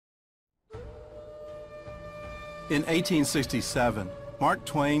In 1867, Mark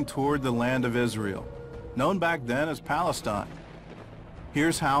Twain toured the land of Israel, known back then as Palestine.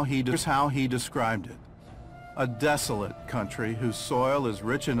 Here's how he described it. A desolate country whose soil is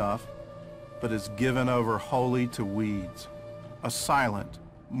rich enough, but is given over wholly to weeds. A silent,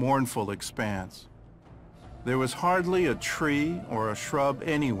 mournful expanse. There was hardly a tree or a shrub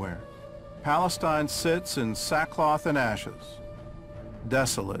anywhere. Palestine sits in sackcloth and ashes,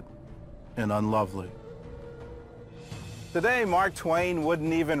 desolate and unlovely. Today, Mark Twain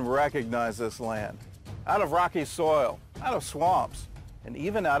wouldn't even recognize this land. Out of rocky soil, out of swamps, and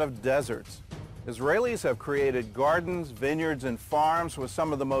even out of deserts, Israelis have created gardens, vineyards, and farms with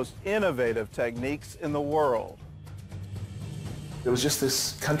some of the most innovative techniques in the world. It was just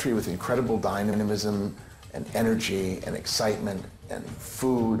this country with incredible dynamism and energy and excitement and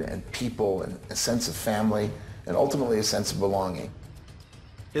food and people and a sense of family and ultimately a sense of belonging.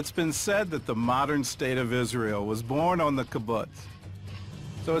 It's been said that the modern state of Israel was born on the kibbutz.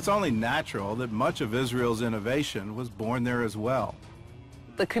 So it's only natural that much of Israel's innovation was born there as well.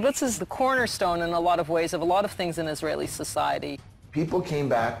 The kibbutz is the cornerstone in a lot of ways of a lot of things in Israeli society. People came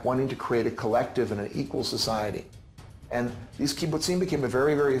back wanting to create a collective and an equal society. And these kibbutzim became a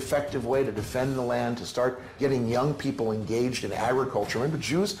very, very effective way to defend the land, to start getting young people engaged in agriculture. Remember,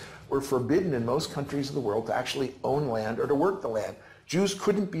 Jews were forbidden in most countries of the world to actually own land or to work the land. Jews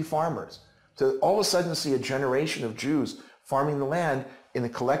couldn't be farmers. To all of a sudden see a generation of Jews farming the land in a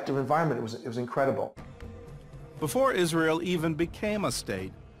collective environment, it was incredible. Before Israel even became a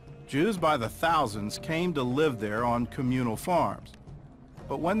state, Jews by the thousands came to live there on communal farms.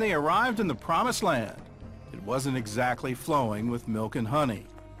 But when they arrived in the Promised Land, it wasn't exactly flowing with milk and honey.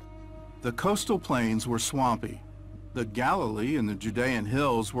 The coastal plains were swampy. The Galilee and the Judean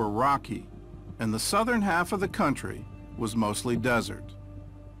hills were rocky, and the southern half of the country was mostly desert.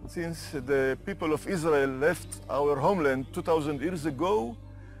 Since the people of Israel left our homeland 2,000 years ago,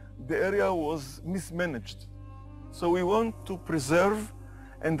 the area was mismanaged. So we want to preserve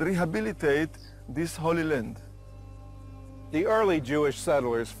and rehabilitate this holy land. The early Jewish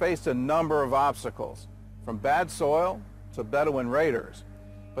settlers faced a number of obstacles, from bad soil to Bedouin raiders,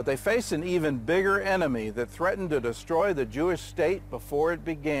 but they faced an even bigger enemy that threatened to destroy the Jewish state before it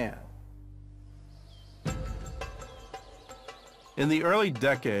began. In the early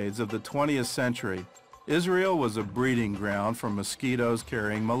decades of the 20th century, Israel was a breeding ground for mosquitoes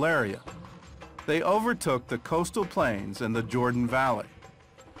carrying malaria. They overtook the coastal plains and the Jordan Valley,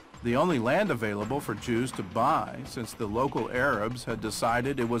 the only land available for Jews to buy since the local Arabs had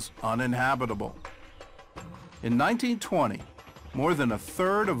decided it was uninhabitable. In 1920, more than a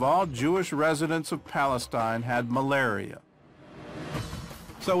third of all Jewish residents of Palestine had malaria.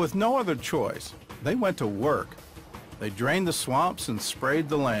 So with no other choice, they went to work. They drained the swamps and sprayed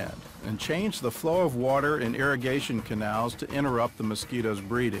the land and changed the flow of water in irrigation canals to interrupt the mosquitoes'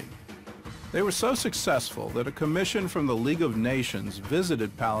 breeding. They were so successful that a commission from the League of Nations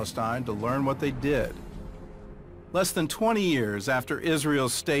visited Palestine to learn what they did. Less than 20 years after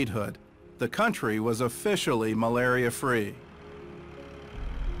Israel's statehood, the country was officially malaria-free.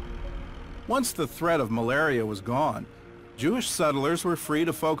 Once the threat of malaria was gone, Jewish settlers were free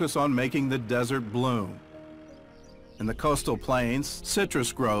to focus on making the desert bloom. In the coastal plains,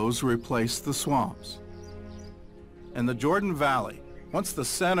 citrus groves replaced the swamps. And the Jordan Valley, once the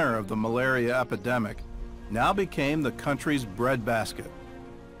center of the malaria epidemic, now became the country's breadbasket.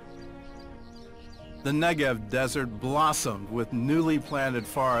 The Negev desert blossomed with newly planted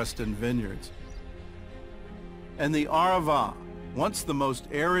forests and vineyards. And the Arava, once the most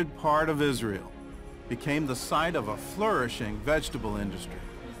arid part of Israel, became the site of a flourishing vegetable industry.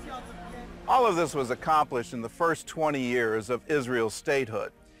 All of this was accomplished in the first 20 years of Israel's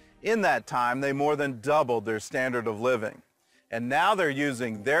statehood. In that time, they more than doubled their standard of living. And now they're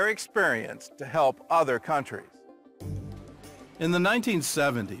using their experience to help other countries. In the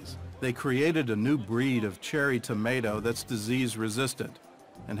 1970s, they created a new breed of cherry tomato that's disease-resistant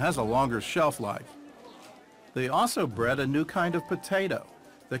and has a longer shelf life. They also bred a new kind of potato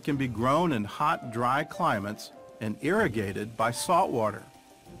that can be grown in hot, dry climates and irrigated by salt water.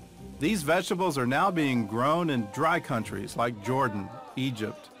 These vegetables are now being grown in dry countries like Jordan,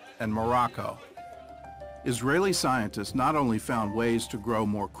 Egypt, and Morocco. Israeli scientists not only found ways to grow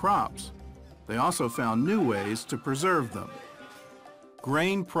more crops, they also found new ways to preserve them.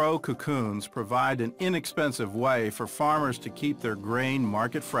 Grain Pro cocoons provide an inexpensive way for farmers to keep their grain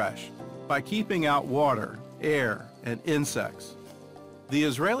market fresh by keeping out water, air, and insects. The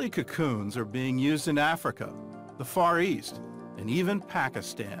Israeli cocoons are being used in Africa, the Far East, and even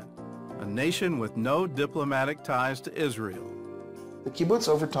Pakistan, a nation with no diplomatic ties to Israel. The kibbutz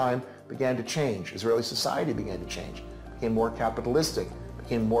over time began to change. Israeli society began to change, became more capitalistic,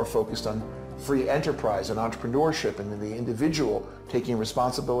 became more focused on free enterprise and entrepreneurship and the individual taking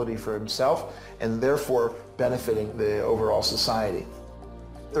responsibility for himself and therefore benefiting the overall society.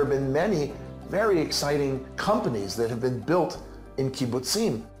 There have been many very exciting companies that have been built in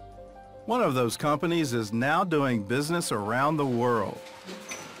kibbutzim. One of those companies is now doing business around the world.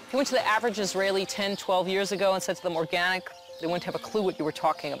 If you went to the average Israeli 10, 12 years ago and said to them organic, they wouldn't have a clue what you were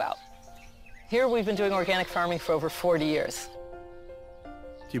talking about. Here we've been doing organic farming for over 40 years.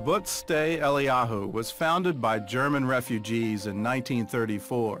 Kibbutz Sde Eliyahu was founded by German refugees in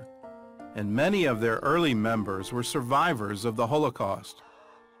 1934, and many of their early members were survivors of the Holocaust.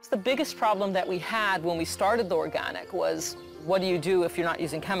 The biggest problem that we had when we started the organic was, what do you do if you're not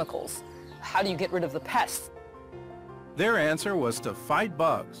using chemicals? How do you get rid of the pests? Their answer was to fight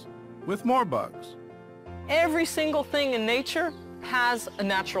bugs with more bugs. Every single thing in nature has a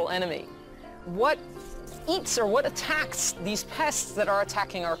natural enemy. What eats or what attacks these pests that are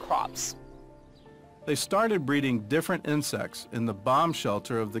attacking our crops? They started breeding different insects in the bomb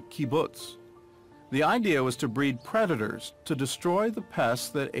shelter of the kibbutz. The idea was to breed predators to destroy the pests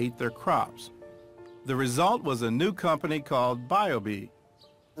that ate their crops. The result was a new company called BioBee.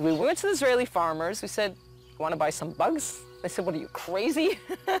 We went to the Israeli farmers. We said, "You want to buy some bugs?" They said, "What are you, crazy?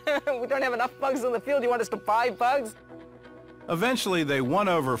 We don't have enough bugs in the field. You want us to buy bugs?" Eventually, they won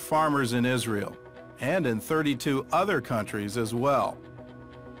over farmers in Israel and in 32 other countries as well.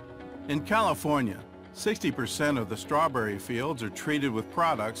 In California, 60% of the strawberry fields are treated with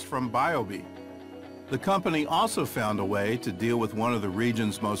products from BioBee. The company also found a way to deal with one of the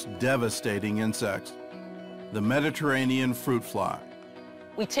region's most devastating insects, the Mediterranean fruit fly.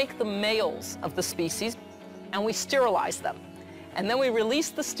 We take the males of the species and we sterilize them. And then we release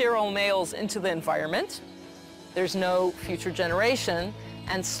the sterile males into the environment. There's no future generation.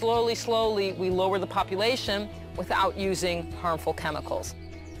 And slowly, slowly, we lower the population without using harmful chemicals.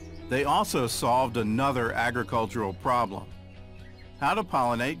 They also solved another agricultural problem: how to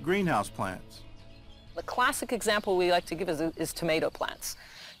pollinate greenhouse plants. The classic example we like to give is tomato plants.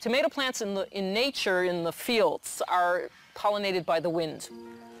 Tomato plants in nature, in the fields, are pollinated by the wind.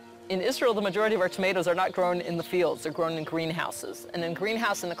 In Israel, the majority of our tomatoes are not grown in the fields. They're grown in greenhouses. And in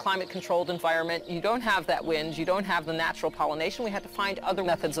greenhouse, in a climate-controlled environment, you don't have that wind, you don't have the natural pollination. We had to find other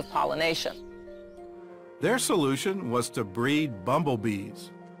methods of pollination. Their solution was to breed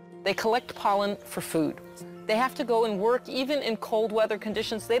bumblebees. They collect pollen for food. They have to go and work even in cold weather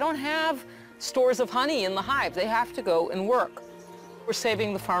conditions. They don't have stores of honey in the hive. They have to go and work. We're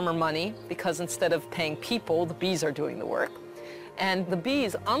saving the farmer money because instead of paying people, the bees are doing the work. And the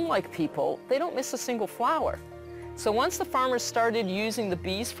bees, unlike people, they don't miss a single flower. So once the farmers started using the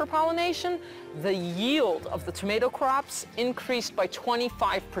bees for pollination, the yield of the tomato crops increased by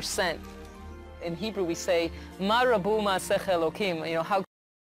 25%. In Hebrew we say, Ma rabu ma'aseh Elokim, how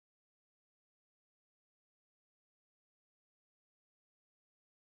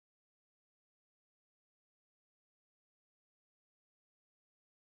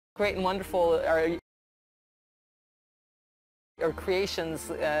great and wonderful are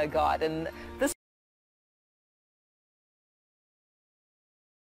creations, God. And this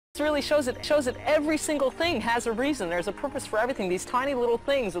really shows that every single thing has a reason. There's a purpose for everything, these tiny little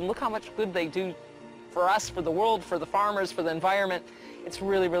things, and look how much good they do for us, for the world, for the farmers, for the environment. It's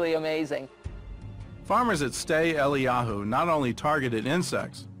really, really amazing. Farmers at Sde Eliyahu not only targeted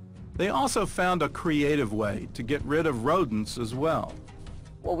insects, they also found a creative way to get rid of rodents as well.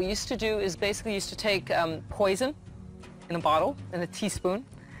 What we used to do is basically used to take poison in a bottle, in a teaspoon,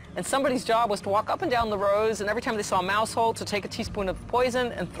 and somebody's job was to walk up and down the rows, and every time they saw a mouse hole, to take a teaspoon of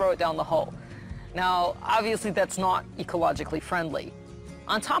poison and throw it down the hole. Now, obviously that's not ecologically friendly.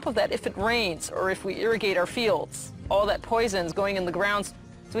 On top of that, if it rains or if we irrigate our fields, all that poison's going in the ground. So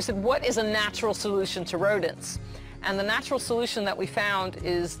we said, what is a natural solution to rodents? And the natural solution that we found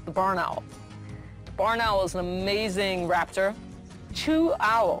is the barn owl. The barn owl is an amazing raptor. 2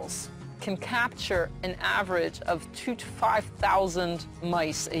 owls can capture an average of 2,000 to 5,000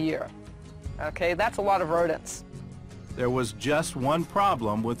 mice a year. Okay, that's a lot of rodents. There was just one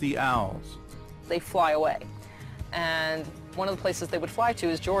problem with the owls. They fly away. And one of the places they would fly to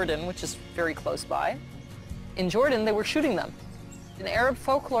is Jordan, which is very close by. In Jordan, they were shooting them. In Arab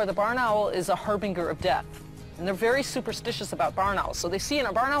folklore, the barn owl is a harbinger of death. And they're very superstitious about barn owls. So they see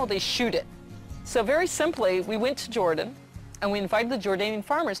a barn owl, they shoot it. So very simply, we went to Jordan, and we invited the Jordanian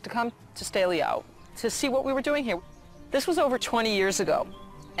farmers to come to Sde Eliyahu to see what we were doing here. This was over 20 years ago,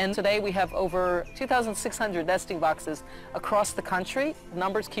 and today we have over 2,600 nesting boxes across the country. The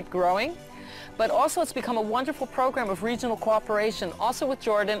numbers keep growing. But also it's become a wonderful program of regional cooperation, also with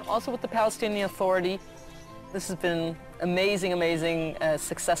Jordan, also with the Palestinian Authority. This has been amazing, amazing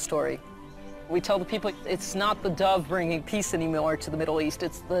success story. We tell the people it's not the dove bringing peace anymore to the Middle East,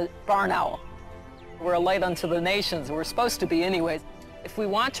 it's the barn owl. We're a light unto the nations, we're supposed to be anyways. If we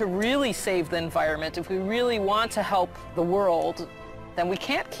want to really save the environment, if we really want to help the world, then we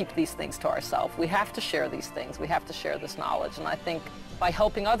can't keep these things to ourselves. We have to share these things, we have to share this knowledge, and I think by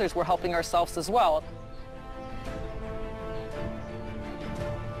helping others, we're helping ourselves as well.